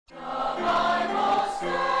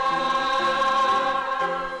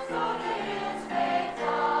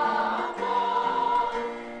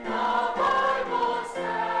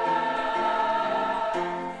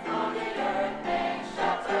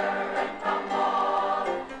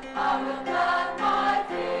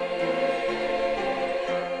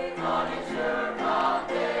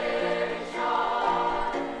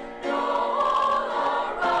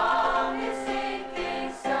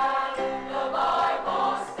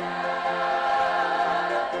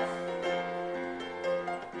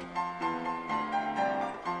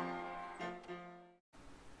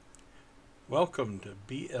Welcome to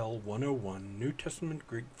BL-101 New Testament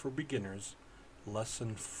Greek for Beginners,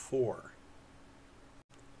 Lesson 4.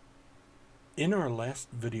 In our last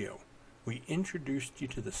video, we introduced you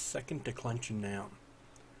to the second declension noun.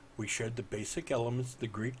 We showed the basic elements of the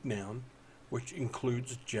Greek noun, which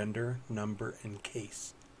includes gender, number, and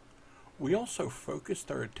case. We also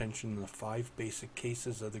focused our attention on the 5 basic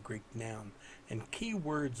cases of the Greek noun and key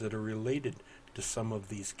words that are related to some of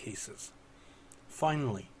these cases.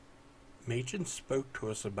 Finally, Machen spoke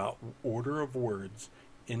to us about order of words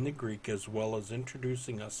in the Greek as well as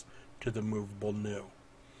introducing us to the movable nu.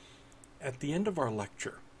 At the end of our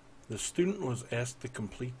lecture, the student was asked to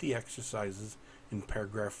complete the exercises in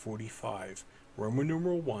paragraph 45, Roman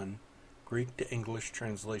numeral 1, Greek to English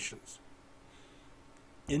translations.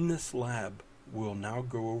 In this lab, we'll now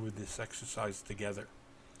go over this exercise together.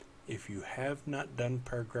 If you have not done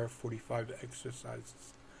paragraph 45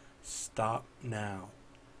 exercises, stop now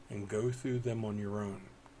and go through them on your own.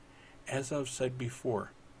 As I've said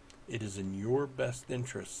before, it is in your best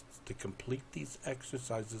interests to complete these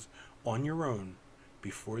exercises on your own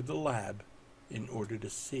before the lab in order to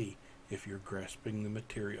see if you're grasping the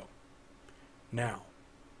material. Now,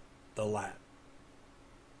 the lab.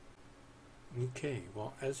 Okay,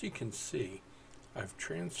 well, as you can see, I've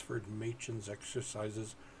transferred Machen's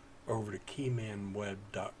exercises over to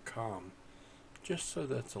keymanweb.com just so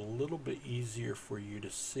that's a little bit easier for you to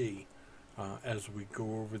see as we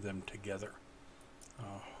go over them together.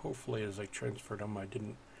 Hopefully as I transferred them I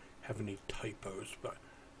didn't have any typos, but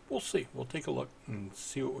we'll see. We'll take a look and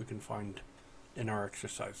see what we can find in our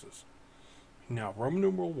exercises. Now, Roman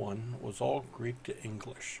numeral 1 was all Greek to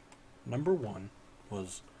English. Number 1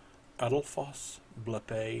 was adelphos,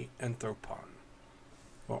 blepe, anthropon.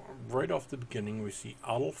 Well, right off the beginning we see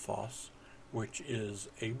adelphos, which is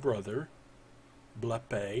a brother.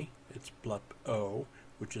 Blepe, it's blep-o,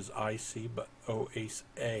 which is I-C, but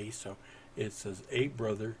O-A, so it says a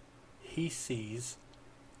brother, he sees,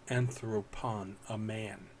 anthropon, a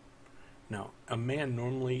man. Now, a man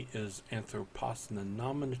normally is anthropos in the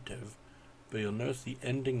nominative, but you'll notice the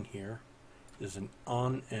ending here is an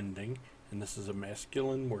on ending, and this is a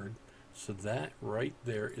masculine word, so that right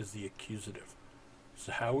there is the accusative.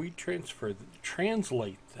 So how we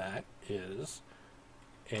translate that is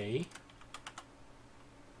a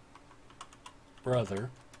brother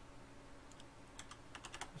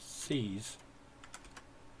sees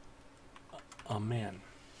a man.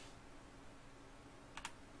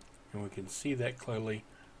 And we can see that clearly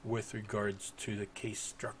with regards to the case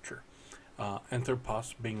structure.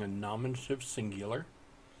 Anthropos being a nominative singular,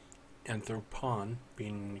 anthropon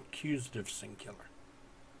being an accusative singular.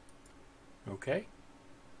 Okay?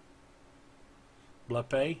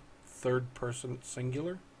 Blepe, third person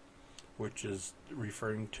singular, which is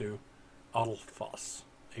referring to adelphos,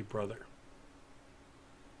 a brother.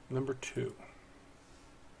 Number 2.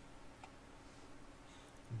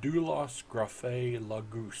 Doulos, graphe,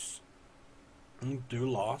 logos.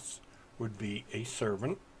 Doulos would be a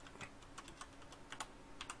servant.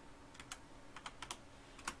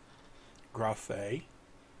 Graphe,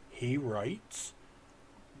 he writes.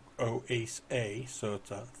 O-A, so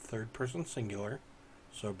it's a third person singular.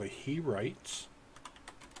 So, but he writes.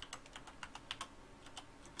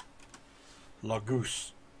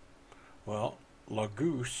 Logos. Well,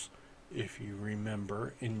 logos, if you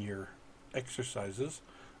remember in your exercises,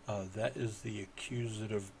 that is the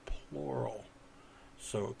accusative plural.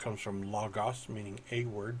 So it comes from logos, meaning a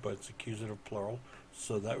word, but it's accusative plural.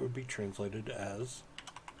 So that would be translated as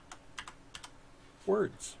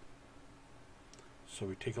words. So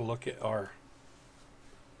we take a look at our,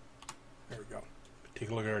 there we go.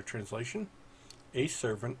 Take a look at our translation. A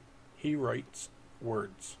servant, he writes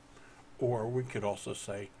words. Or we could also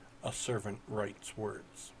say, a servant writes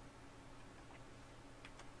words.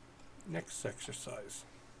 Next exercise.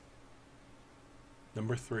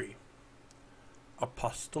 Number 3.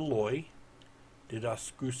 Apostoloi,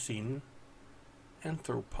 didaskusin,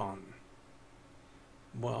 anthropon.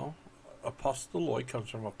 Well, apostoloi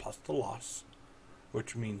comes from apostolos,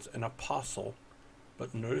 which means an apostle,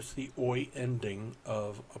 but notice the oi ending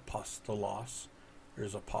of apostolos.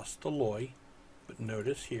 There's apostoloi, but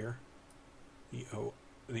notice here,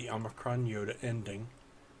 the omicron iota ending,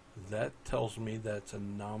 that tells me that's a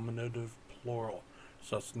nominative plural.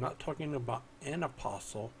 So it's not talking about an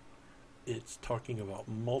apostle, it's talking about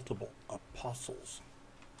multiple apostles.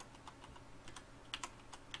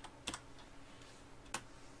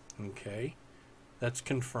 Okay, that's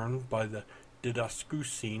confirmed by the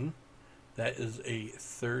didaskusin. That is a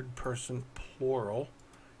third person plural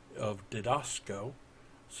of didasko.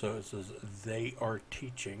 So it says they are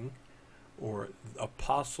teaching, or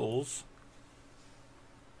apostles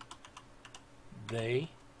They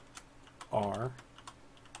are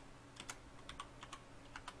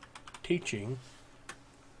teaching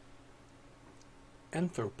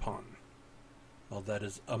anthropon. Well, that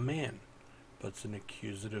is a man, but it's an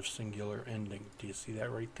accusative singular ending. Do you see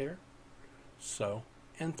that right there? So,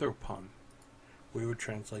 anthropon. We would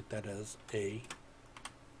translate that as a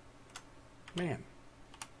man.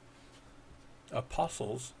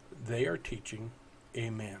 Apostles, they are teaching a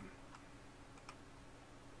man.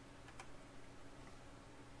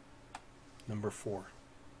 Number 4.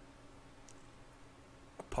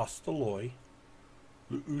 Apostoloi,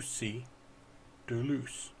 luusi,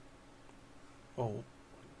 doulos. Oh,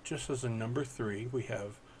 just as in number 3, we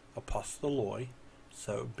have apostoloi,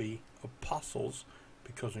 so it would be apostles,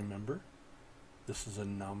 because remember, this is a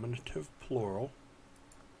nominative plural.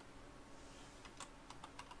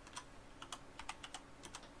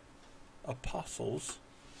 Apostles,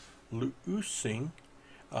 luusing,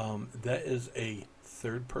 that is a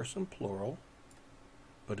third person plural,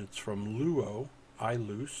 but it's from luo, I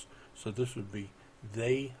loose, so this would be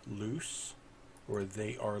they loose, or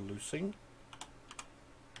they are loosing.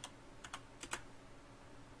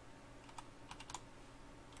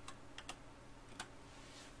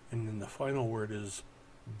 And then the final word is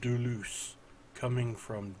doulos, coming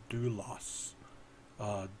from doulos.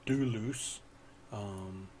 Doulos,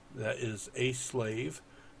 that is a slave,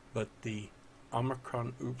 but the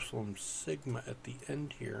omicron upsilon sigma at the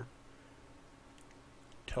end here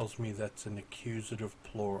tells me that's an accusative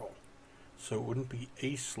plural. So it wouldn't be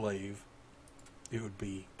a slave, it would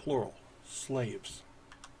be plural, slaves.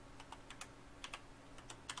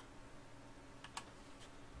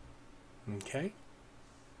 Okay?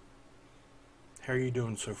 How are you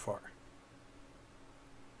doing so far?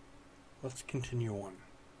 Let's continue on.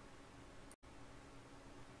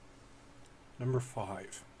 Number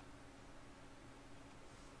 5.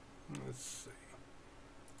 Let's see.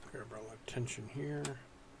 Grab our attention here.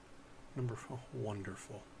 Number 4.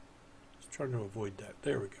 Wonderful. Let's try to avoid that.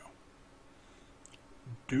 There we go.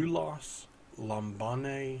 Doulos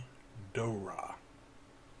lambane dora.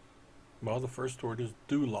 Well, the first word is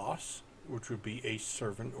doulos, which would be a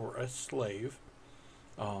servant or a slave.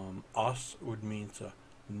 Os would mean it's a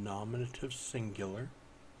nominative singular,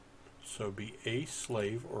 so be a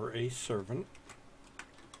slave or a servant.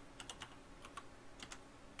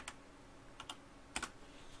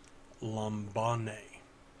 Lambane,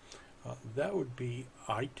 that would be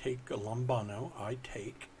I take a lambano, I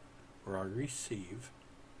take or I receive,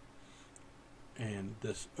 and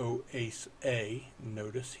this oase a,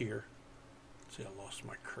 notice here, see I lost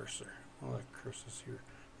my cursor, well that cursor's here,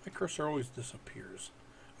 my cursor always disappears.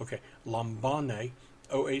 Okay, lambane,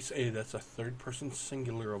 oase a, that's a third person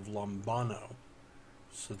singular of lambano,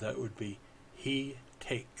 so that would be he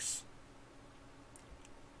takes.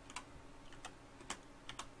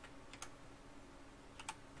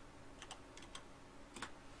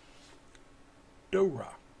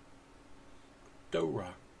 Dora.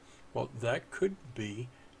 Dora. Well, that could be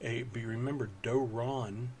remember,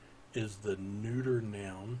 doron is the neuter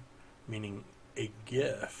noun, meaning a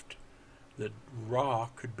gift. The ra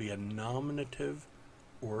could be a nominative,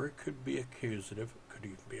 or it could be accusative, it could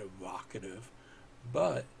even be evocative.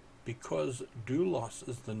 But because doulos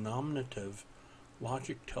is the nominative,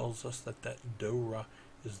 logic tells us that that dora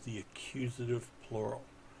is the accusative plural.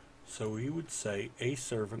 So we would say a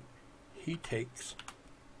servant, he takes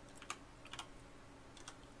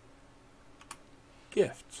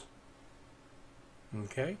gifts.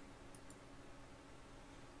 Okay?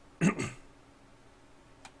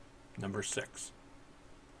 Number 6.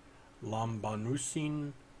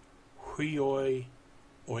 Lambanusin huioi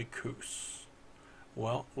oikus.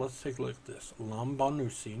 Well, let's take a look at this.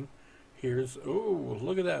 Lambanusin. Here's, oh,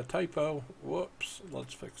 look at that typo. Whoops.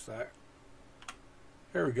 Let's fix that.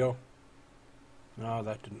 There we go. No,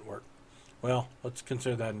 that didn't work. Well, let's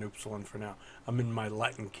consider that an upsilon for now. I'm in my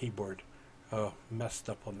Latin keyboard. Oh, messed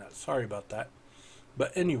up on that. Sorry about that.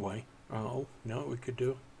 But anyway, oh, you know what we could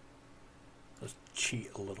do? Let's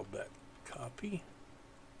cheat a little bit. Copy.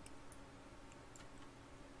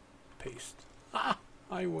 Paste. Ah,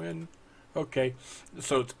 I win. Okay,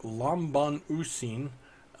 so it's lamban usin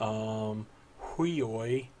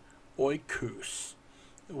huioi oikus.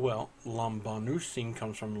 Well, lambanusin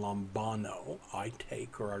comes from lambano, I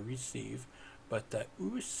take or I receive, but that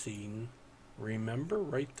usin, remember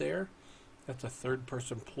right there, that's a third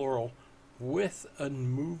person plural with a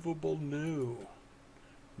movable nu.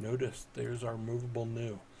 Notice there's our movable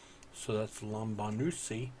nu. So that's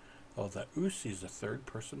lambanusi. Oh, that usi is a third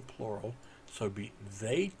person plural, so it'd be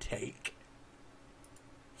they take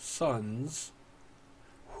sons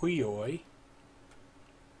huioi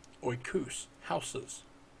oikos, houses.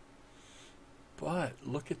 But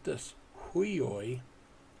look at this, huioi,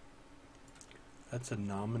 that's a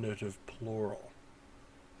nominative plural.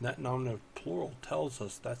 And that nominative plural tells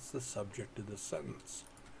us that's the subject of the sentence.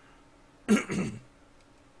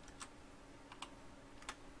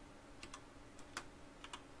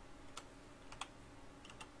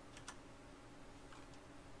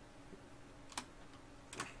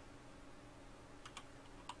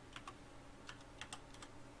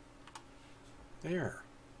 There.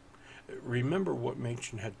 Remember what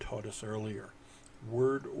Machen had taught us earlier.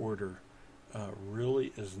 Word order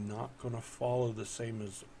really is not going to follow the same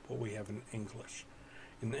as what we have in English.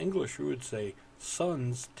 In English, we would say,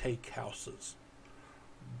 sons take houses.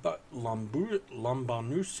 But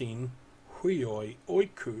lambanusin huioi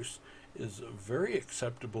oikos is very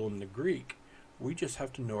acceptable in the Greek. We just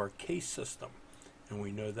have to know our case system. And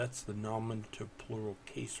we know that's the nominative plural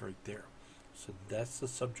case right there. So that's the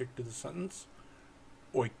subject of the sentence.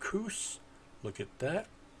 Oikos, look at that.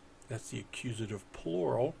 That's the accusative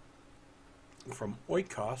plural from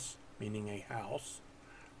oikos, meaning a house.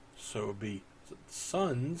 So it would be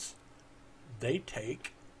sons, they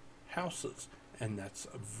take houses. And that's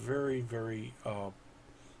very, very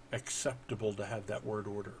acceptable to have that word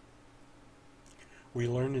order. We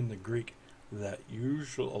learn in the Greek that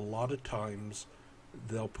a lot of times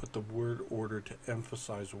they'll put the word order to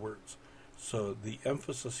emphasize words. So the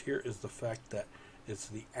emphasis here is the fact that it's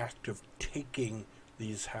the act of taking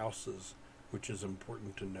these houses, which is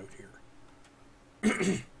important to note here.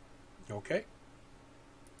 Okay?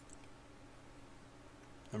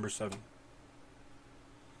 Number 7.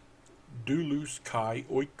 Doulos kai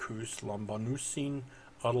oikos lambanusin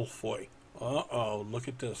adelphoi. Uh-oh, look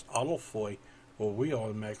at this. Adelphoi. Well, we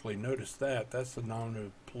automatically notice that. That's the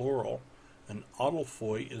nominative plural. And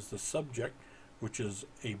adelphoi is the subject, which is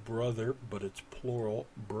a brother, but it's plural,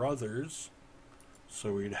 brothers.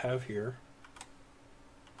 So we'd have here,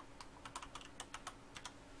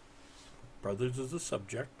 brothers is the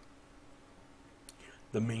subject.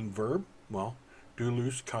 The main verb, well,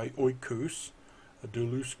 doulos kai oikos.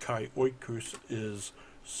 Doulos kai oikos is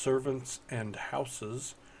servants and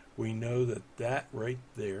houses. We know that that right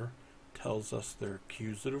there tells us they're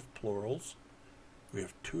accusative plurals. We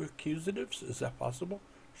have 2 accusatives. Is that possible?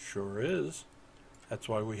 Sure is. That's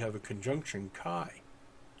why we have a conjunction kai.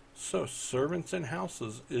 So servants and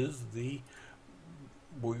houses is we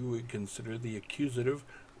would consider the accusative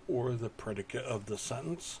or the predicate of the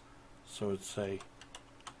sentence. So it'd say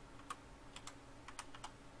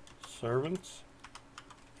servants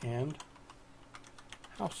and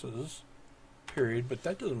houses, period. But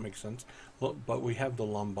that doesn't make sense. But we have the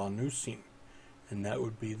lambanusin, and that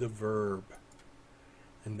would be the verb.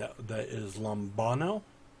 And that is lambano,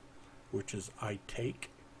 which is I take.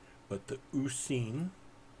 But the usin,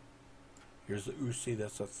 here's the usi,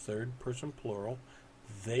 that's a third person plural.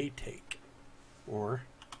 They take, or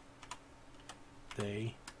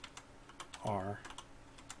they are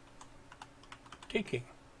taking.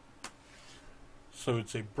 So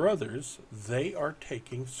it's a brothers, they are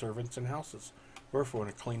taking servants and houses. Or if we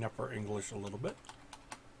want to clean up our English a little bit,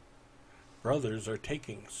 brothers are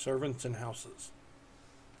taking servants and houses.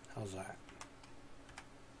 How's that?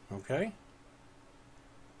 Okay?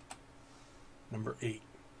 Number 8.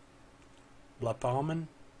 Blapamen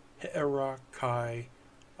heera kai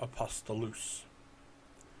apostolus.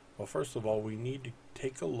 Well, first of all, we need to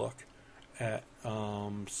take a look at,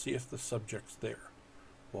 see if the subject's there.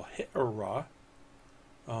 Well, heera,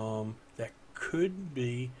 that could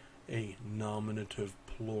be a nominative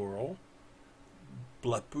plural.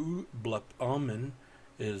 Blapamen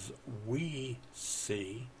is we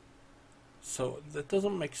see. So that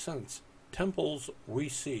doesn't make sense. Temples we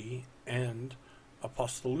see, and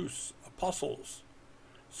apostolus, apostles.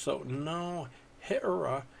 So no,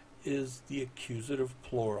 heera is the accusative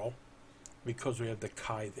plural because we have the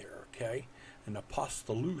kai there, okay? And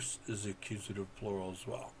apostolus is the accusative plural as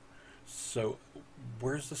well. So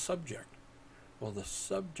where's the subject? Well, the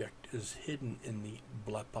subject is hidden in the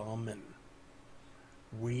blapamen.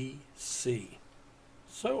 We see.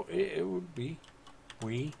 So it would be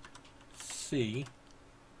we see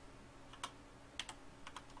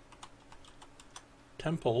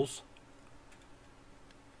temples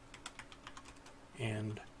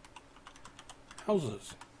and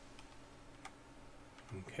houses.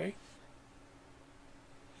 Okay.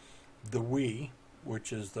 The we,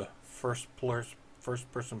 which is the first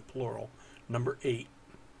person plural, number 8.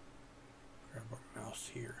 Grab our mouse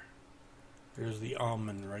here. There's the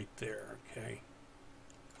almond right there, okay?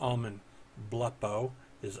 Almond, blepo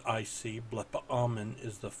is I see. Blepa almond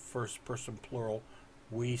is the first person plural,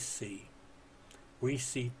 we see. We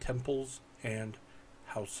see temples and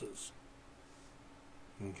houses.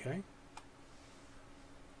 Okay.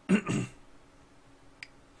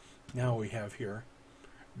 Now we have here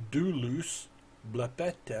doulos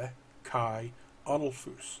blepete kai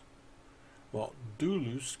adelphus. Well,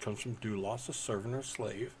 doulos comes from doulos, a servant or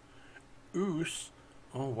slave. Us,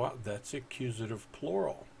 oh wow, that's accusative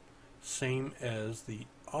plural, same as the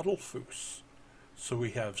adelphus. So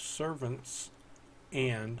we have servants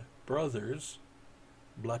and brothers,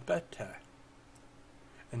 blepete.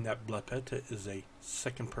 And that blepete is a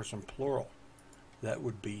second person plural. That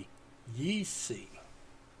would be ye see.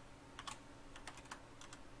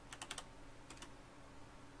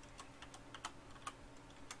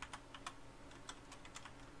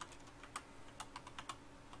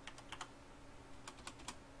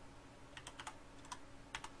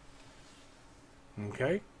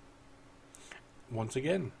 Okay? Once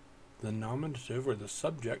again, the nominative or the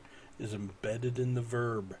subject is embedded in the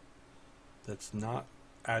verb. That's not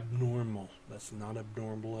abnormal. That's not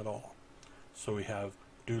abnormal at all. So we have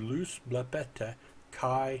doulos blepete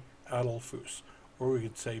kai adelphus. Or we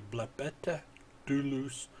could say blepete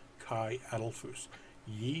doulos kai adelphus.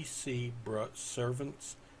 Ye see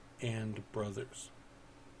servants and brothers.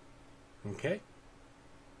 Okay?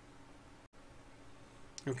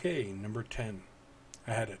 Okay, number 10.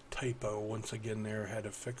 I had a typo once again there. I had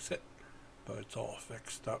to fix it, but it's all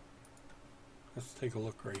fixed up. Let's take a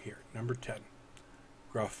look right here. Number 10.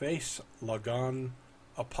 Graphes lagan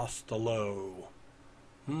apostolo.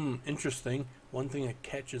 Interesting. One thing that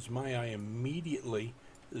catches my eye immediately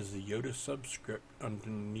is the Yoda subscript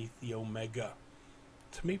underneath the omega.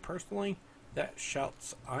 To me personally, that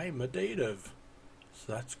shouts, I'm a dative.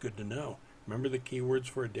 So that's good to know. Remember the keywords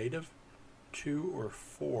for a dative? 2 or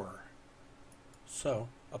 4. So,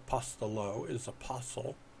 apostolo is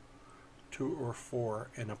apostle. 2 or 4,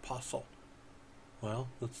 an apostle. Well,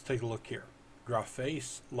 let's take a look here.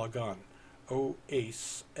 Graphes lagan.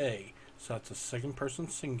 O-ace, a. So that's a second person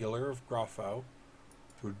singular of grapho.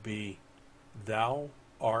 Would be thou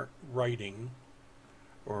art writing.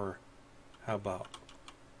 Or how about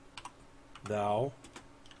thou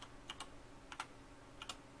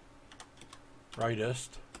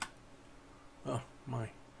writest. Oh, my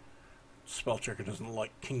spell checker doesn't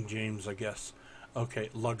like King James, I guess. Okay,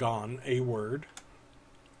 lagan, a word.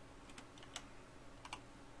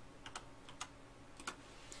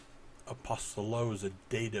 Apostolo is a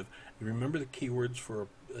dative. Remember the keywords for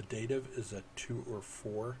a dative is a 2 or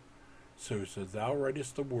 4. So thou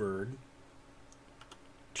writest the word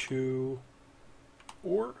 2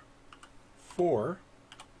 or 4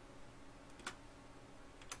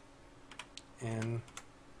 and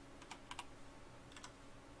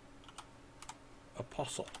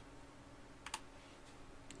apostle.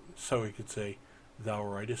 So we could say thou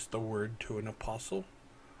writest the word to an apostle,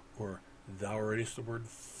 or thou writest the word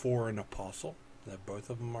for an apostle. That both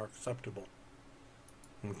of them are acceptable.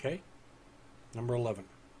 Okay? Number 11.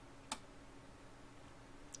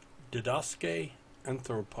 Didaske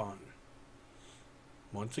anthropon.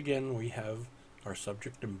 Once again, we have our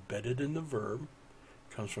subject embedded in the verb.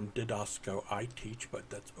 Comes from didasko, I teach, but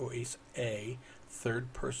that's always a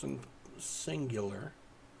third person singular.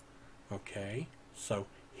 Okay? So,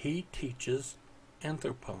 he teaches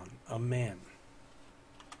anthropon, a man.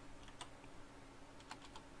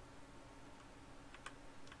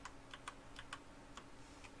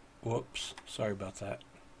 Whoops, sorry about that.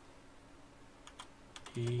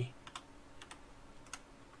 He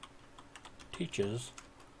teaches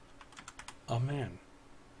a man.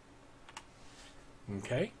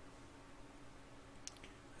 Okay?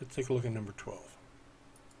 Let's take a look at number 12.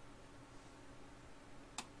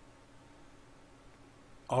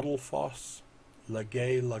 Adelphos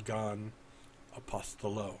lege lagan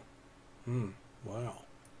apostolo. Wow.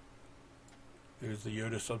 There's the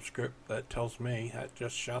Yoda subscript. That tells me that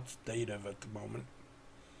just shouts dative at the moment.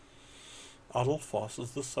 Adelphos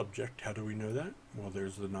is the subject. How do we know that? Well,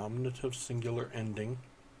 there's the nominative singular ending.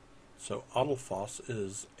 So Adelphos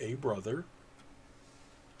is a brother.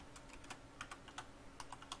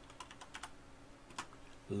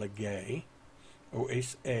 Lege.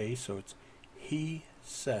 O-ace a, so it's he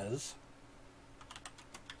says.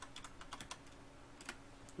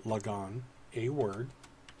 Lagan, a word.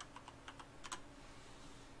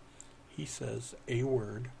 He says a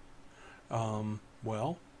word.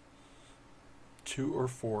 Well, 2 or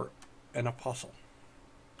 4, an apostle.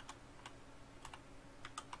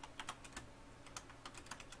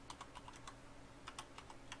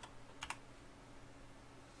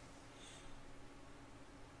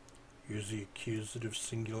 Here's the accusative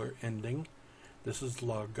singular ending. This is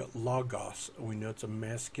logos. We know it's a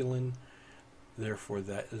masculine Therefore,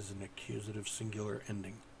 that is an accusative singular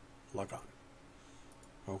ending. Lagan.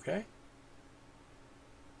 Okay?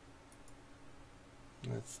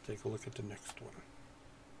 Let's take a look at the next one.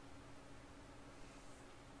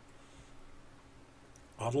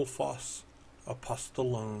 Adelphos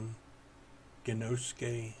apostolon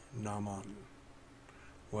genoske naman.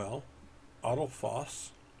 Well, Adelphos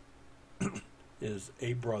is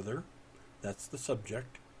a brother. That's the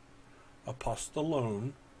subject.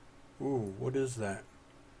 Apostolon. Ooh, what is that?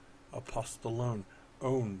 Apostolon.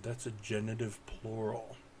 Own. That's a genitive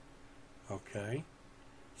plural. Okay?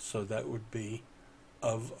 So that would be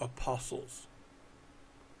of apostles.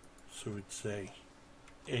 So we'd say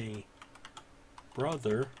a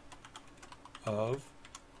brother of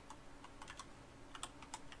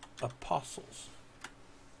apostles.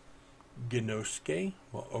 Genoske,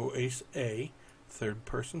 well, oas a, third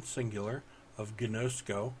person singular of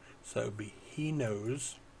genosko, so that would be he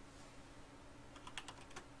knows.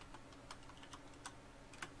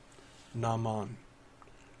 Naman.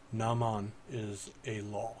 Naman is a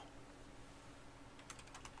law.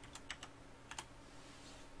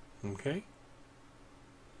 Okay?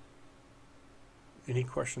 Any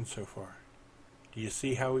questions so far? Do you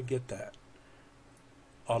see how we get that?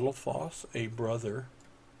 Adelphos, a brother.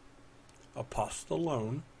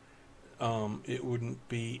 Apostolon. It wouldn't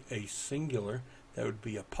be a singular. That would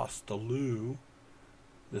be apostolou.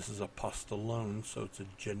 This is apostolon, so it's a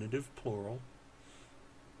genitive plural.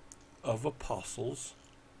 Of apostles.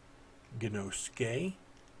 Genoske.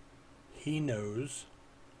 He knows.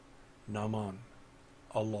 Naman.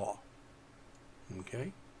 A law.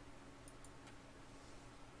 Okay?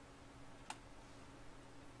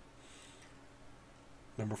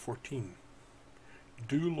 Number 14.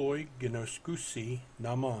 Douloi genoskusi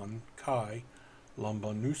naman kai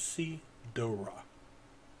lambanusi dora.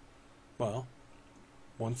 Well,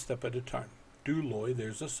 one step at a time. Douloi,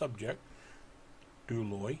 there's a subject.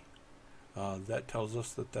 Douloi. That tells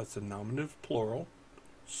us that that's a nominative plural.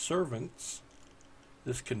 Servants.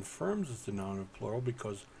 This confirms it's a nominative plural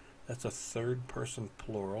because that's a third person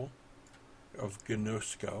plural of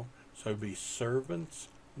genosko. So it'd be servants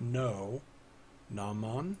know.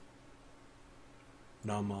 Naman.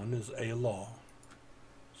 Naman is a law.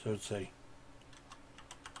 So it'd say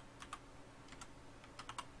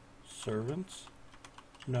servants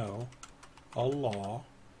know a law.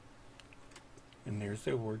 And there's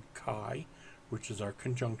the word kai, which is our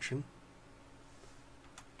conjunction.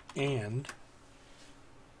 And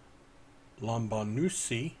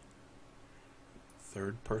lambanusi,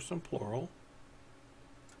 third person plural,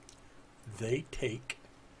 they take,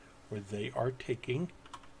 or they are taking,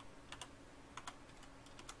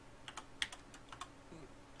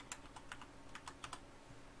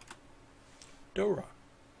 Dora,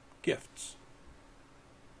 gifts.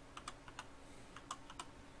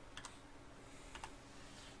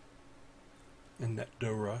 And that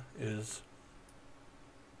Dora is,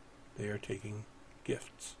 they are taking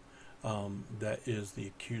gifts. That is the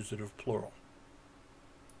accusative plural.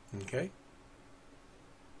 Okay?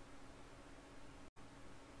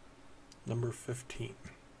 Number 15.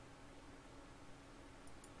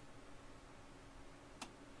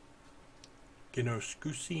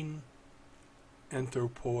 Genoskusin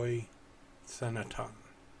anthropoi thanaton.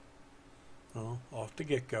 Well, off the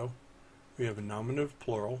get-go, we have a nominative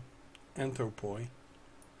plural, anthropoi,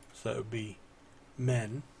 so that would be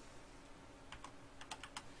men.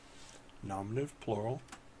 Nominative plural.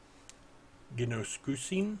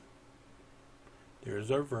 Genoskusin,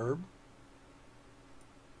 there's our verb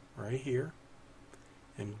right here.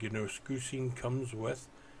 And genoskusin comes with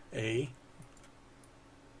a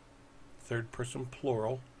third person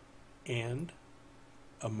plural and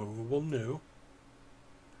a movable nu.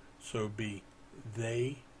 So it would be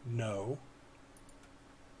they know.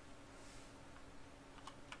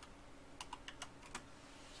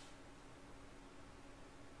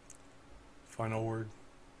 Final word,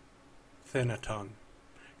 thanaton.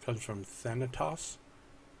 Comes from thanatos,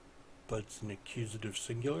 but it's an accusative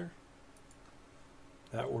singular.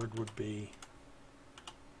 That word would be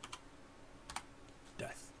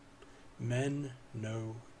death. Men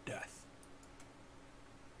know death.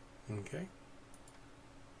 Okay?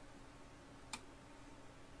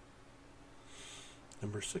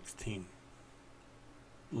 Number 16.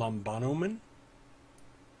 Lambanomen,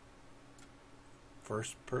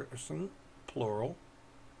 first person plural,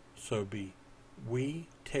 so be we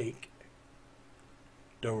take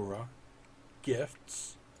Dora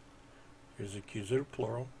gifts, here's accusative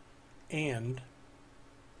plural, and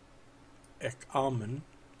ekamen,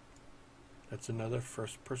 that's another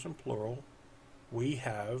first person plural, we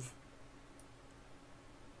have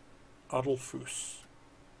Adelphus,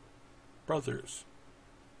 brothers,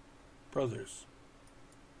 brothers.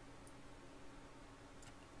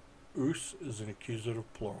 Us is an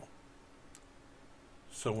accusative plural.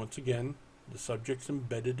 So once again, the subject's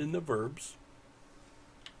embedded in the verbs.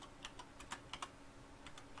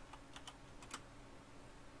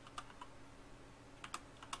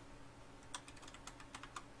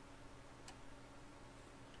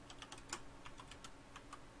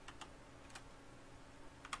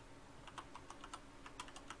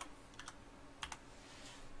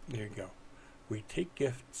 There you go. We take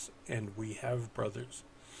gifts and we have brothers.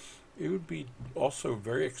 It would be also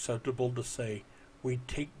very acceptable to say we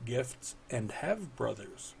take gifts and have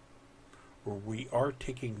brothers, or we are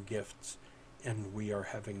taking gifts and we are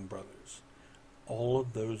having brothers. All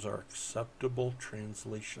of those are acceptable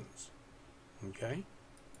translations. Okay?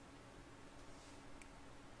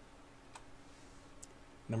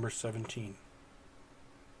 Number 17.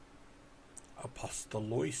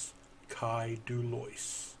 Apostolos kai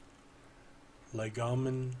doulos.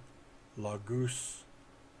 Legamen lagus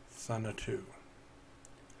thanatu.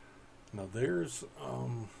 Now there's a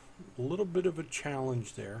little bit of a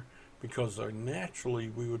challenge there, because naturally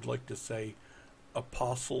we would like to say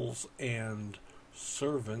apostles and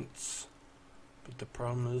servants, but the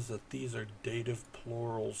problem is that these are dative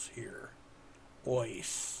plurals here.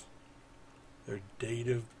 Ois. They're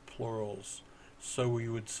dative plurals. So we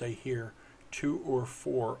would say here 2 or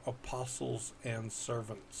 4 apostles and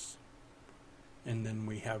servants. And then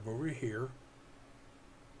we have over here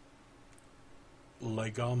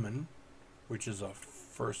legamen, which is a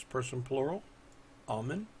first person plural.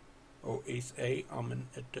 Amen. O-S-A, amen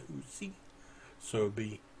et usi. So it would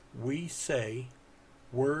be, we say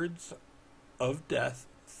words of death,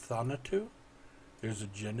 thanatu. There's a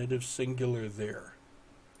genitive singular there.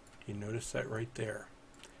 Do you notice that right there?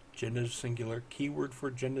 Genitive singular. Keyword for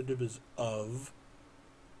genitive is of.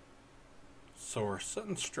 So our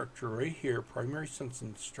sentence structure right here, primary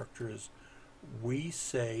sentence structure is, we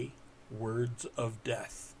say words of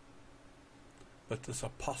death. But this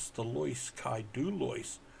apostolos kai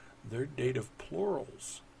doulos, they're dative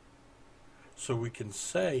plurals. So we can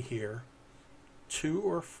say here 2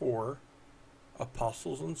 or 4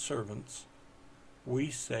 apostles and servants,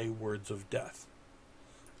 we say words of death.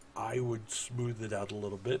 I would smooth it out a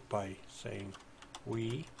little bit by saying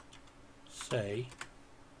we say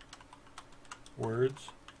words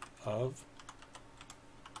of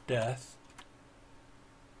death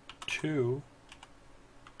 2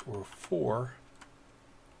 or 4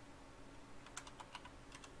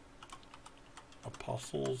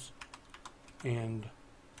 apostles and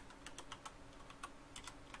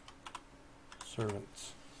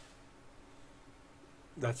servants.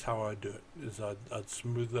 That's how I do it, is I'd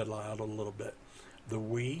smooth that out a little bit. The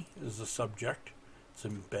we is the subject. It's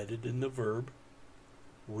embedded in the verb.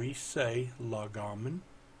 We say lagamen,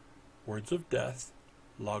 words of death,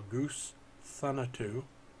 lagus thanatu,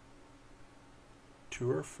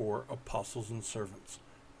 2 or 4 apostles and servants.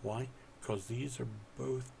 Why? Because these are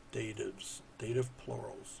both datives, dative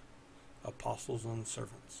plurals, apostles and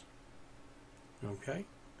servants. Okay?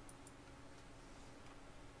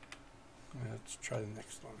 Let's try the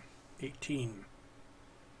next one. 18.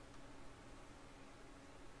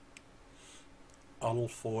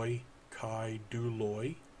 Adelphoi kai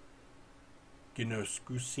douloi,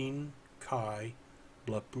 ginoskusin kai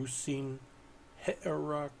blapusin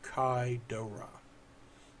heera kai dora.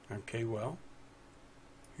 Okay, well,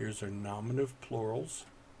 here's our nominative plurals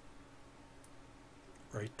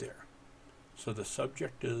right there. So the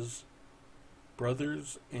subject is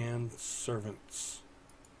brothers and servants.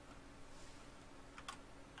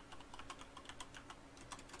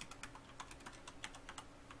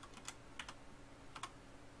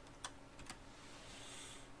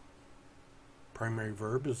 Primary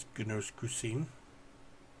verb is ginoskusin.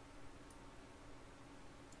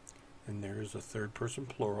 And there is a third person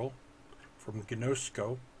plural from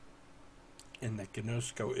ginosko. And that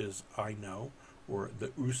ginosko is I know, or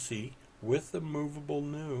the usi with the movable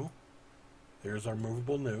nu. There's our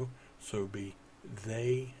movable nu. So it would be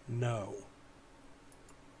they know.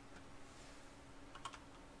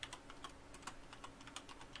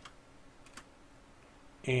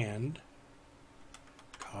 And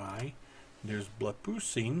kai. There's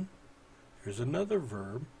blapusin. Here's another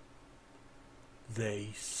verb. They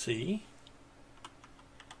see.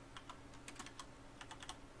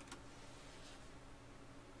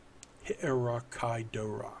 Heera kai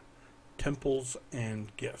dora. Temples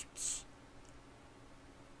and gifts.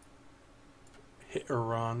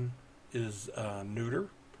 Heeron is neuter,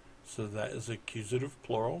 so that is accusative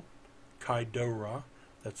plural. Kai dora,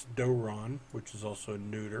 that's doron, which is also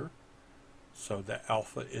neuter. So the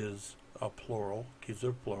alpha is a plural,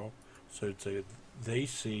 accusative plural. So it's a they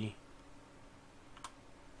see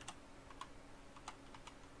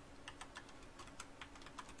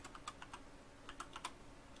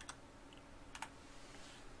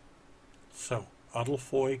so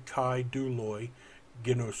adelphoi kai douloi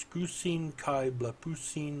genoskusin kai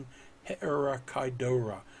blepusin heera kai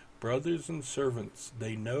dora. Brothers and servants,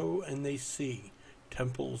 they know and they see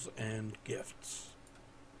temples and gifts.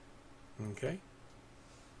 Okay?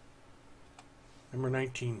 Number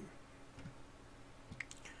 19.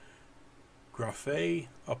 Graphe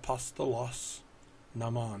apostolos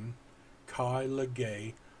naman kai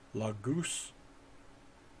lege lagus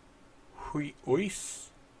huiois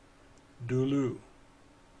doulou.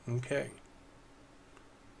 Okay.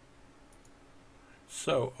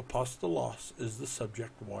 So, apostolos is the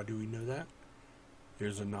subject. Why do we know that?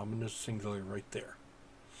 There's a nominative singular right there.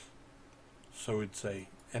 So it's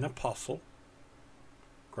an apostle,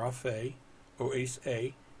 graphe, oas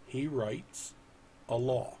a, he writes a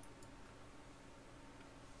law.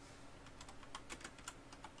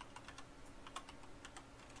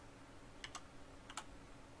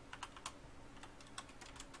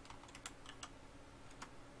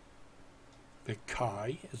 The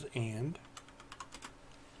kai is and.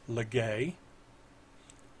 Lege,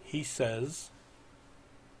 he says.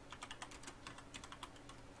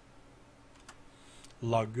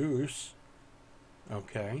 Lagus,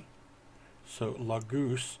 okay, so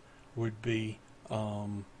lagus would be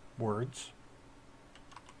words.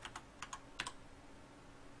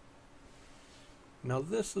 Now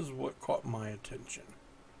this is what caught my attention.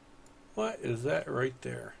 What is that right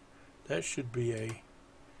there? That should be a,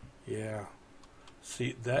 yeah,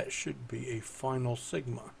 see, that should be a final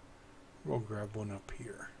sigma. We'll grab one up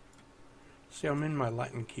here. See, I'm in my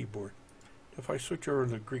Latin keyboard. If I switch over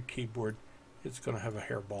to the Greek keyboard, it's going to have a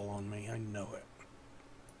hairball on me. I know it.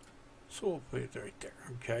 So we'll put it right there,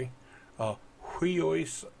 okay?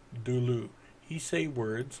 Huiois doulou. He say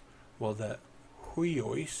words. Well, that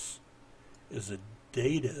huiois is a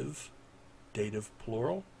dative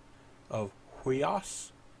plural of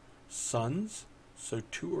huios, sons. So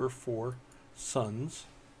 2 or 4 sons.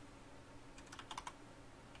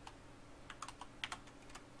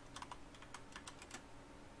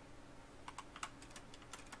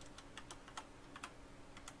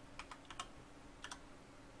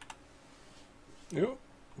 Yep,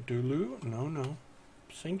 doulou, no,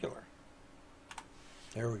 singular.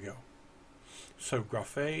 There we go. So,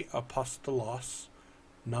 graphe apostolos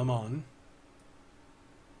naman.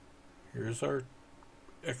 Here's our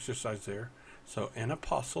exercise there. So, an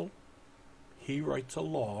apostle, he writes a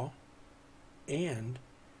law, and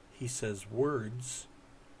he says words,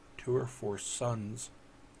 2 or 4 sons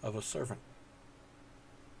of a servant.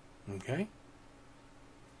 Okay?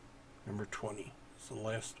 Number 20 is the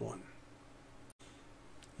last one.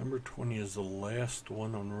 Number 20 is the last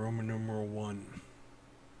one on Roman numeral 1.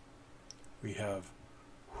 We have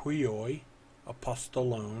huioi,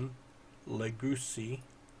 apostolon, legusi,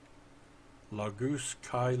 lagus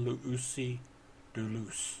kai luusi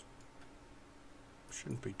doulous.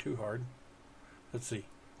 Shouldn't be too hard. Let's see.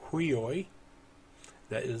 Huioi,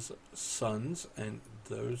 that is sons, and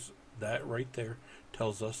that right there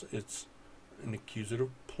tells us it's an accusative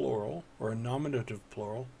plural, or a nominative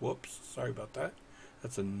plural. Whoops, sorry about that.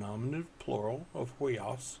 That's a nominative plural of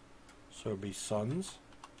huios, so it would be sons.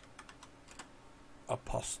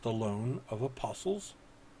 Apostolon, of apostles.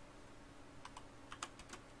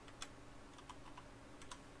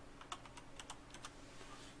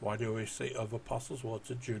 Why do I say of apostles? Well, it's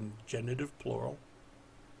a genitive plural.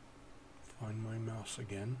 Find my mouse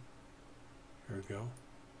again. Here we go.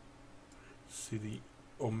 See the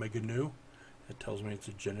omega nu? That tells me it's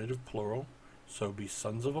a genitive plural, so it would be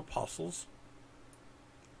sons of apostles.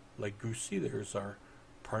 Legusi, there's our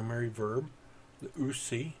primary verb. The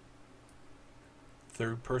usi,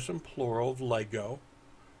 third person plural of lego,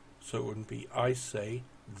 so it wouldn't be I say,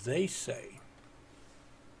 they say.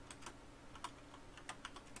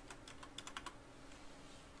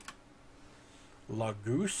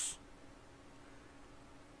 Lagus,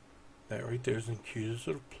 that right there is an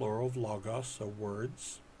accusative plural of logos, so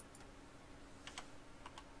words.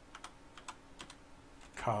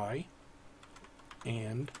 Kai,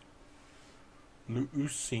 and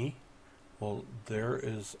luusi, well, there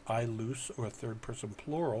is I loose, or a third person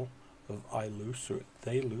plural of I loose, or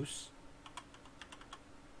they loose.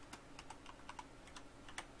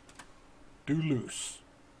 Doulos,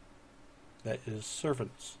 that is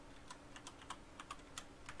servants.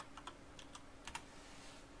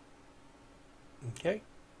 Okay.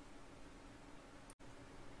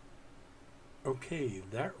 Okay,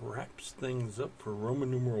 that wraps things up for Roman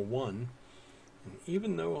numeral 1. And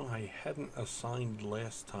even though I hadn't assigned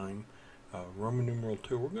last time Roman numeral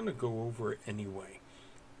 2, we're going to go over it anyway.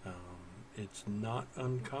 It's not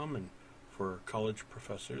uncommon for college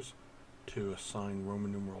professors to assign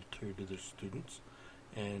Roman numeral 2 to their students,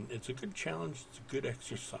 and it's a good challenge, it's a good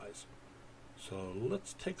exercise. So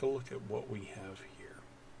let's take a look at what we have here.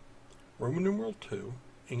 Roman numeral 2,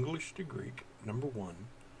 English to Greek, number 1,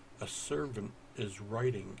 a servant is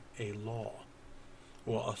writing a law.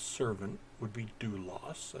 Well, a servant would be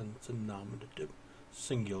doulos, and it's a nominative,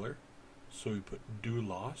 singular, so we put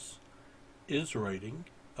doulos, is writing,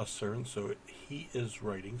 a servant, so he is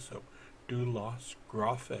writing, so doulos,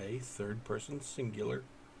 graphe, third person singular,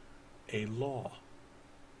 a law.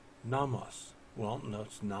 Namas, well, no,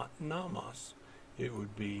 it's not namas, it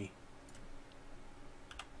would be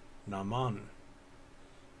naman.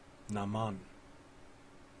 Naman.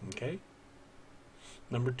 Okay?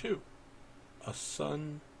 Number 2, a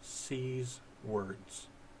son sees words.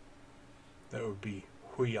 That would be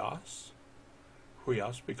huios.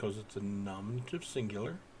 Huios because it's a nominative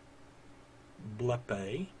singular.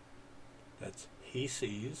 Blepe, that's he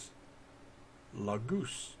sees.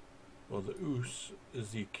 Lagus, well, the us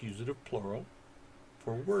is the accusative plural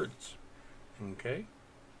for words. Okay?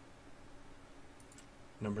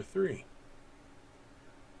 Number 3,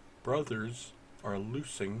 brothers are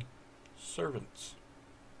loosing servants.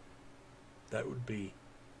 That would be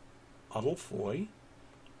adelphoi.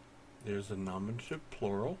 There's a nominative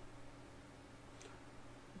plural.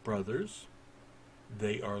 Brothers,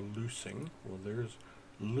 they are loosing. Well, there's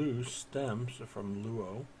loose stems from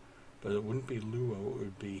luo, but it wouldn't be luo, it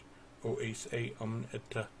would be oase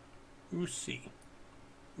eta usi.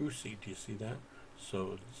 Usi, do you see that?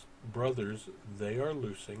 So it's brothers, they are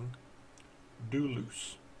loosing,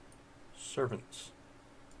 doulos, servants,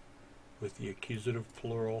 with the accusative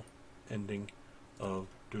plural ending of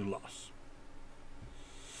doulos.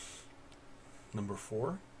 Number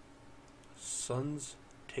 4, sons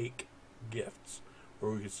take gifts,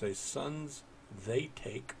 or we could say sons they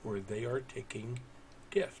take, or they are taking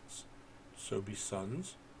gifts. So be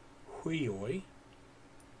sons, huioi,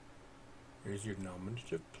 here's your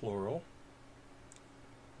nominative plural.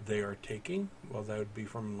 They are taking, well, that would be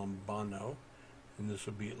from lambano, and this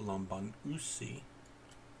would be lambanusi,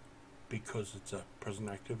 because it's a present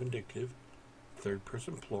active indicative, third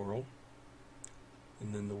person plural,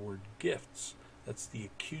 and then the word gifts, that's the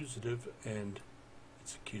accusative, and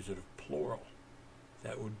it's accusative plural.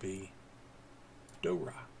 That would be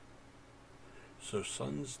dora. So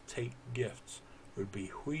sons take gifts would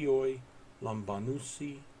be huioi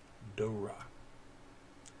lambanusi dora.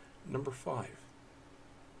 Number 5,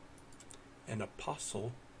 an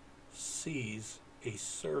apostle sees a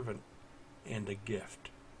servant and a gift.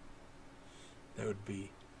 That would be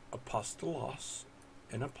apostolos,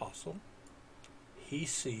 an apostle. He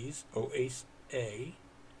sees, oase a,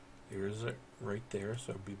 there's it right there,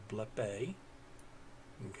 so it would be blepe.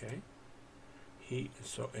 Okay?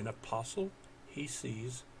 So an apostle, he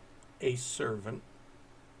sees a servant,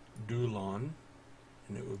 doulon,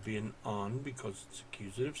 and it would be an on because it's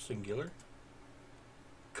accusative singular,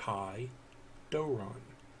 kai, doron.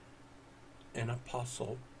 An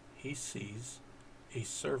apostle, he sees a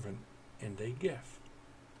servant and a gift.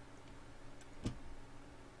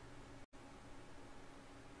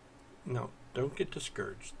 Now, don't get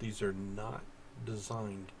discouraged. These are not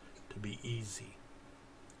designed to be easy.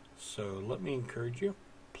 So let me encourage you,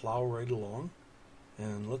 plow right along,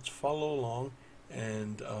 and let's follow along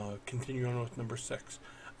and continue on with number 6.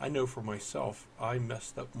 I know for myself, I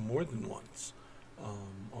messed up more than once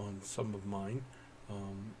on some of mine.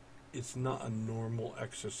 It's not a normal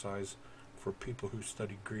exercise for people who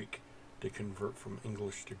study Greek to convert from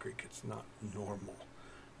English to Greek. It's not normal,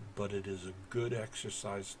 but it is a good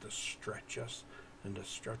exercise to stretch us and to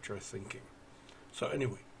stretch our thinking. So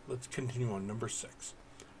anyway, let's continue on number 6.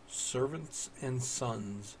 Servants and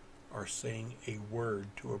sons are saying a word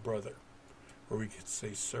to a brother. Or we could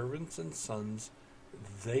say servants and sons,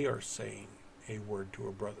 they are saying a word to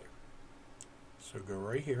a brother. So go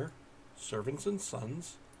right here, servants and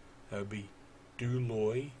sons, that would be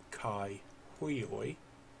douloi kai huioi.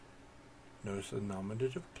 Notice the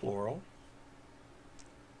nominative plural.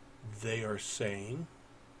 They are saying,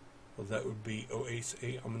 well, that would be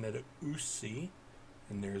oase amaneta usi,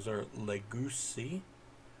 and there's our legusi.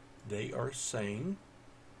 They are saying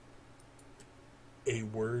a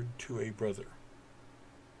word to a brother.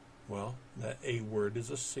 Well, that a word is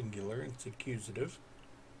a singular, it's accusative,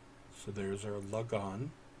 so there's our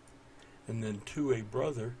lagan. And then to a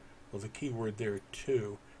brother, well, the key word there,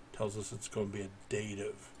 to, tells us it's going to be a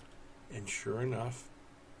dative. And sure enough,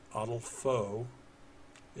 Adelpho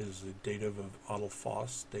is the dative of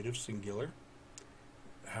Adelphos, dative singular.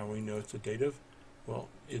 How we know it's a dative? Well,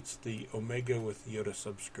 it's the omega with the iota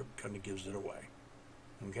subscript kind of gives it away.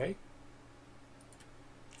 Okay?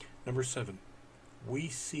 Number 7. We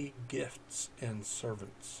see gifts and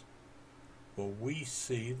servants. Well, we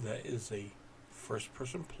see, that is a first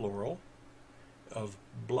person plural of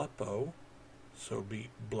blepo, so it'd be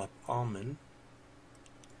blepamen,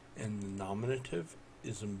 and the nominative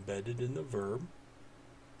is embedded in the verb,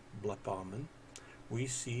 blepamen. We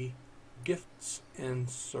see gifts and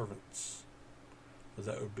servants. Well,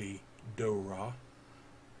 that would be dora,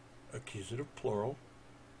 accusative plural,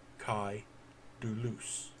 kai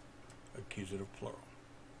doulos, accusative plural.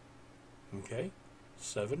 Okay?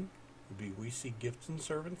 7 would be we see gifts and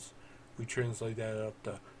servants. We translate that up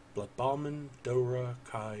to blepamen, dora,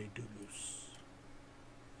 kai doulos.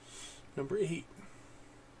 Number 8.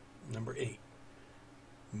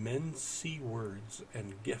 Men see words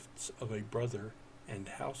and gifts of a brother and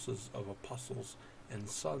houses of apostles and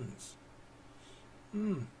sons.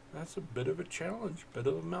 That's a bit of a challenge, bit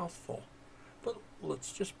of a mouthful. But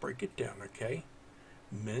let's just break it down, okay?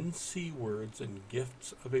 Men see words and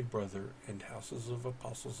gifts of a brother and houses of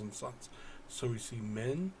apostles and sons. So we see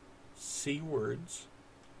men see words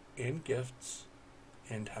and gifts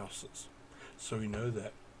and houses. So we know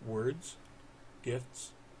that words,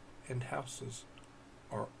 gifts, and houses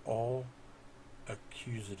are all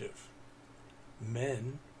accusative.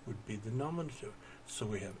 Men would be the nominative. So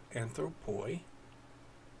we have anthropoi,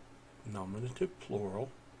 nominative plural.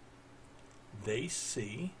 They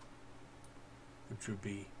see, which would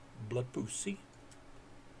be blepusi,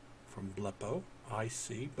 from blepo, I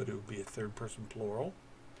see, but it would be a third person plural.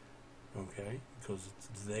 Okay, because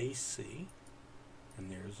it's they see.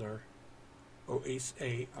 And there's our oes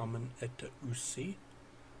a amen eta usi.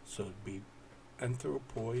 So it'd be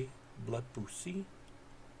anthropoi blepusi,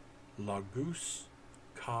 lagus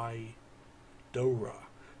kai dora.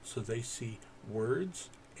 So they see words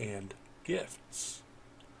and gifts.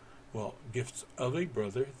 Well, gifts of a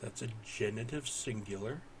brother, that's a genitive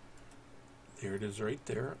singular. There it is right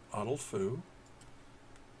there, adelphu.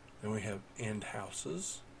 Then we have and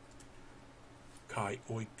houses, kai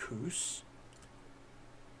oikus.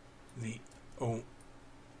 The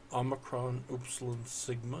omicron upsilon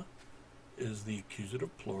sigma is the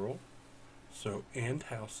accusative plural. So and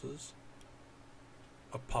houses,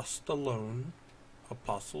 apostolon,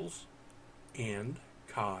 apostles, and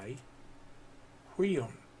kai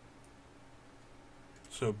huion.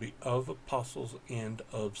 So it'd be of apostles and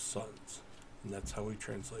of sons. And that's how we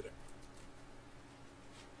translate it.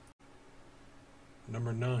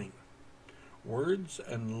 Number 9. Words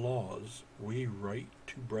and laws we write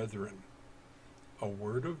to brethren. A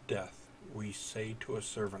word of death we say to a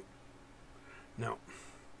servant. Now,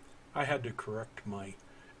 I had to correct my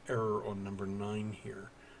error on number 9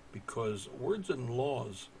 here, because words and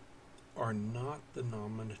laws are not the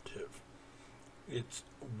nominative. It's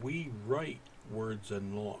we write words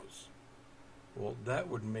and laws. Well, that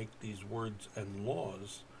would make these words and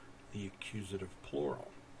laws the accusative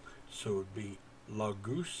plural. So it would be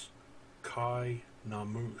lagus kai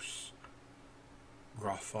namus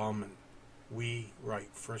graphamen. We write,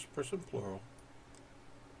 first person plural,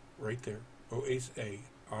 right there, oes a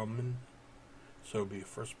amen. So it would be a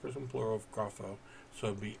first person plural of grapho. So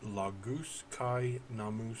it would be lagus kai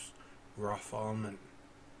namus graphamen.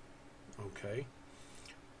 Okay?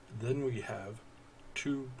 Then we have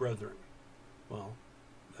two brethren. Well,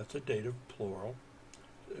 that's a dative plural.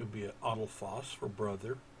 It would be an adelphos for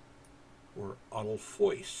brother, or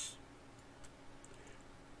adelphois.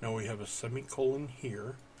 Now we have a semicolon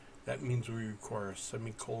here. That means we require a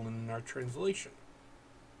semicolon in our translation.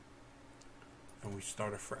 And we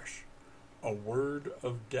start afresh. A word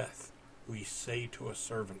of death we say to a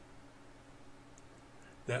servant.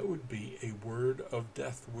 That would be a word of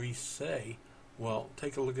death we say. Well,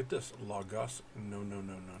 take a look at this. Logos. No.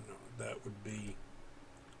 That would be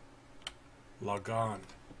logon.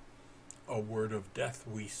 A word of death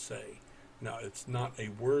we say. Now, it's not a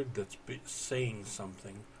word that's saying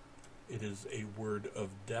something. It is a word of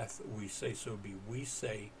death we say. So it would be we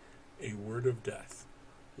say a word of death.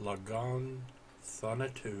 Logon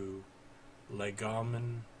thanatu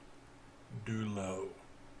legamen doulo,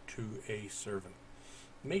 to a servant.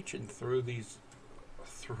 Machen throws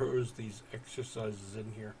these exercises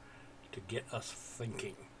in here to get us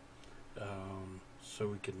thinking, so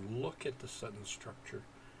we can look at the sentence structure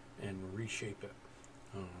and reshape it.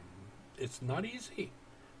 It's not easy,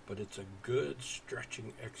 but it's a good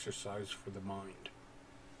stretching exercise for the mind.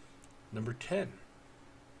 Number 10.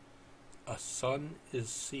 A son is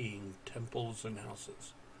seeing temples and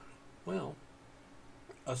houses. Well,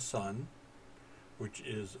 a son, which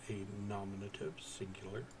is a nominative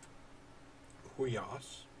singular,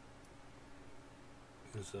 huios,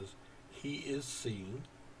 it says he is seeing,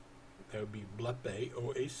 that would be blepe,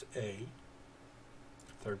 oasa,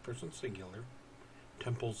 third person singular,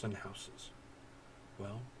 temples and houses.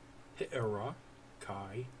 Well, hiera,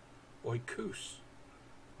 kai, oikus,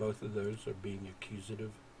 both of those are being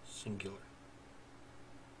accusative singular.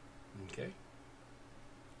 Okay?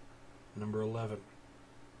 Number 11.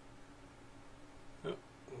 Oh, a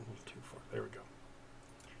little too far. There we go.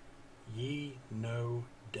 Ye know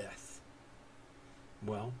death.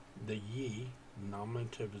 Well, the ye,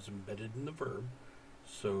 nominative, is embedded in the verb,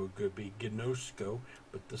 so it could be gnosko,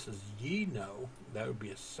 but this is ye know. That would be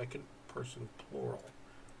a second person plural.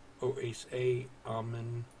 Oasa,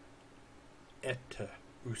 amen, ete,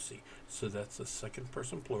 usi. So that's a second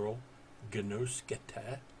person plural,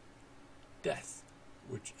 gnoskete, death,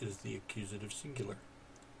 which is the accusative singular,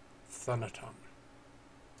 thanaton.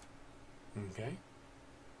 Okay?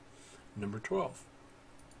 Number 12.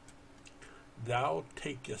 Thou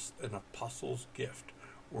takest an apostle's gift,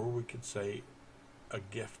 or we could say a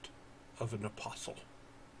gift of an apostle.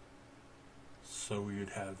 So we would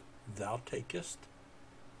have thou takest,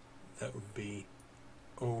 that would be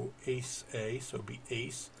oasa, so it would be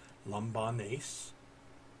ace, lambanes.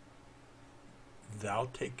 Thou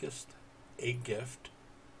takest a gift,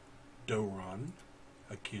 doron,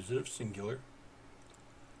 accusative singular.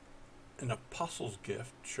 An apostle's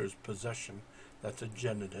gift shows possession, that's a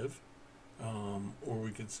genitive, or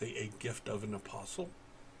we could say a gift of an apostle,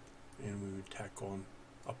 and we would tack on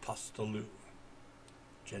apostolou,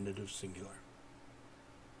 genitive singular.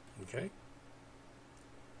 Okay?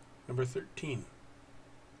 Number 13.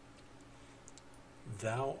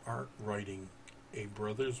 Thou art writing a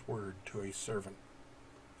brother's word to a servant.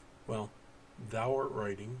 Well, thou art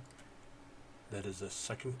writing, that is a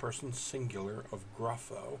second person singular of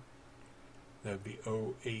grapho. That would be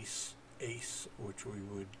o-ace, ace, which we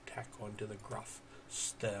would tack onto the graph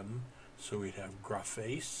stem. So we'd have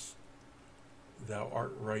graphes. Thou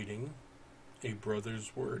art writing a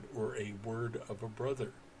brother's word, or a word of a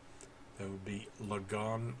brother. That would be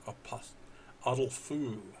lagan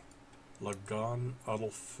adelfu. Lagan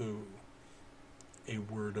adelfu. A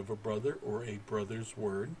word of a brother, or a brother's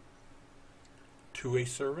word. To a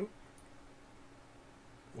servant.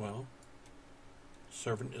 Well,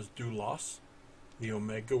 servant is doulos. The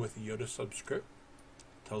omega with the iota subscript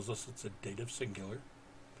tells us it's a dative singular,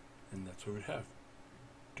 and that's what we have,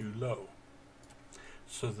 doulo.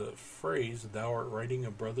 So the phrase, thou art writing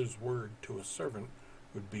a brother's word to a servant,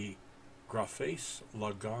 would be graphes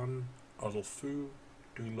lagan adelfu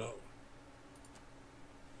doulo.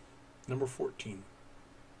 Number 14.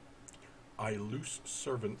 I loose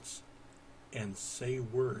servants and say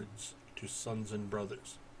words to sons and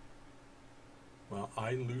brothers. Well,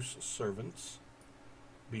 I loose servants,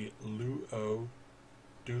 be luo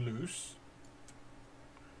doulos.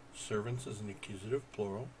 Servants is an accusative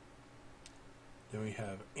plural. Then we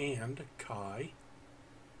have and kai.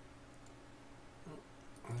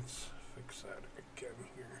 Let's fix that again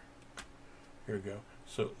here. Here we go.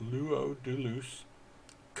 So luo doulos,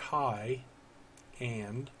 kai,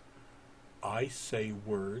 and I say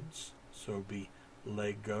words. So it'd be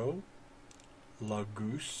lego,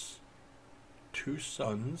 lagus, two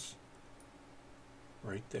sons.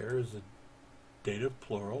 Right there is a dative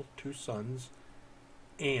plural, two sons,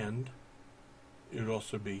 and it would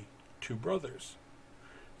also be two brothers.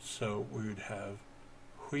 So we would have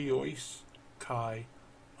huios, kai,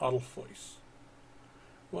 adelphois.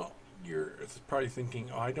 Well, you're probably thinking,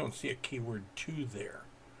 oh, I don't see a keyword two there.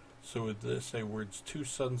 So would this say words two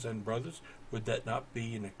sons and brothers? Would that not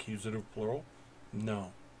be an accusative plural?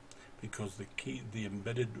 No, because the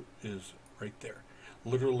embedded is right there.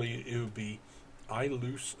 Literally, it would be, I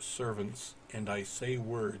loose servants and I say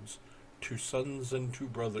words to sons and to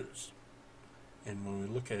brothers. And when we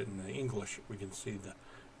look at it in the English, we can see that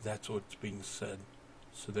that's what's being said.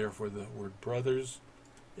 So therefore, the word brothers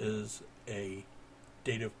is a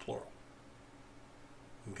dative plural.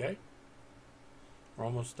 Okay? We're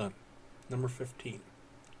almost done. Number 15.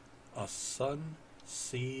 A son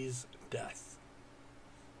sees death.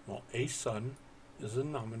 Well, a son is a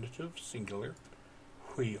nominative singular,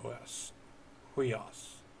 huios.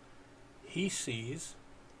 He sees,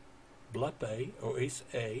 blepe,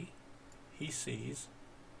 oasa, he sees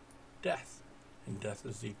death. And death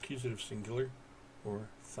is the accusative singular, or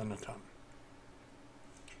thanaton.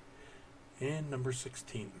 And number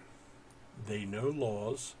 16. They know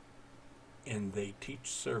laws, and they teach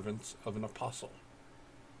servants of an apostle.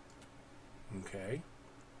 Okay.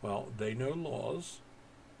 Well, they know laws.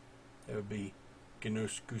 That would be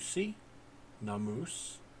gnoskousi,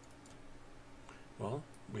 namus. Well,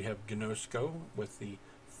 we have gnosko with the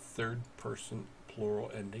third person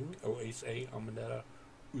plural ending, oasa, amaneta,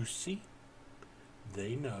 usi.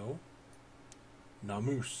 They know.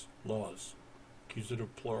 Namus, laws,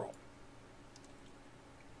 accusative plural.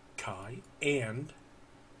 Kai, and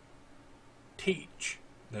teach.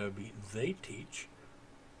 That would be they teach.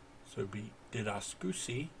 So it would be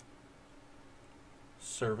didaskousi,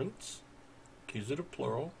 servants, accusative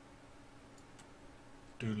plural,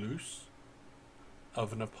 doulos,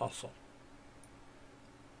 of an apostle.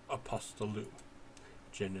 Apostolou,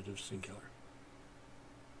 genitive singular.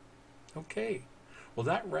 Okay, well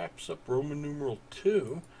that wraps up Roman numeral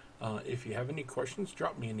 2. If you have any questions,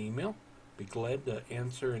 drop me an email. Be glad to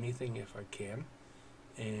answer anything if I can.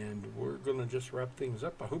 And we're going to just wrap things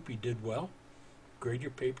up. I hope you did well. Grade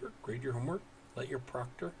your paper, grade your homework, let your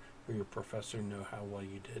proctor or your professor know how well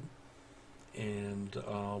you did. And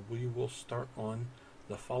we will start on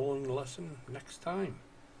the following lesson next time.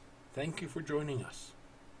 Thank you for joining us.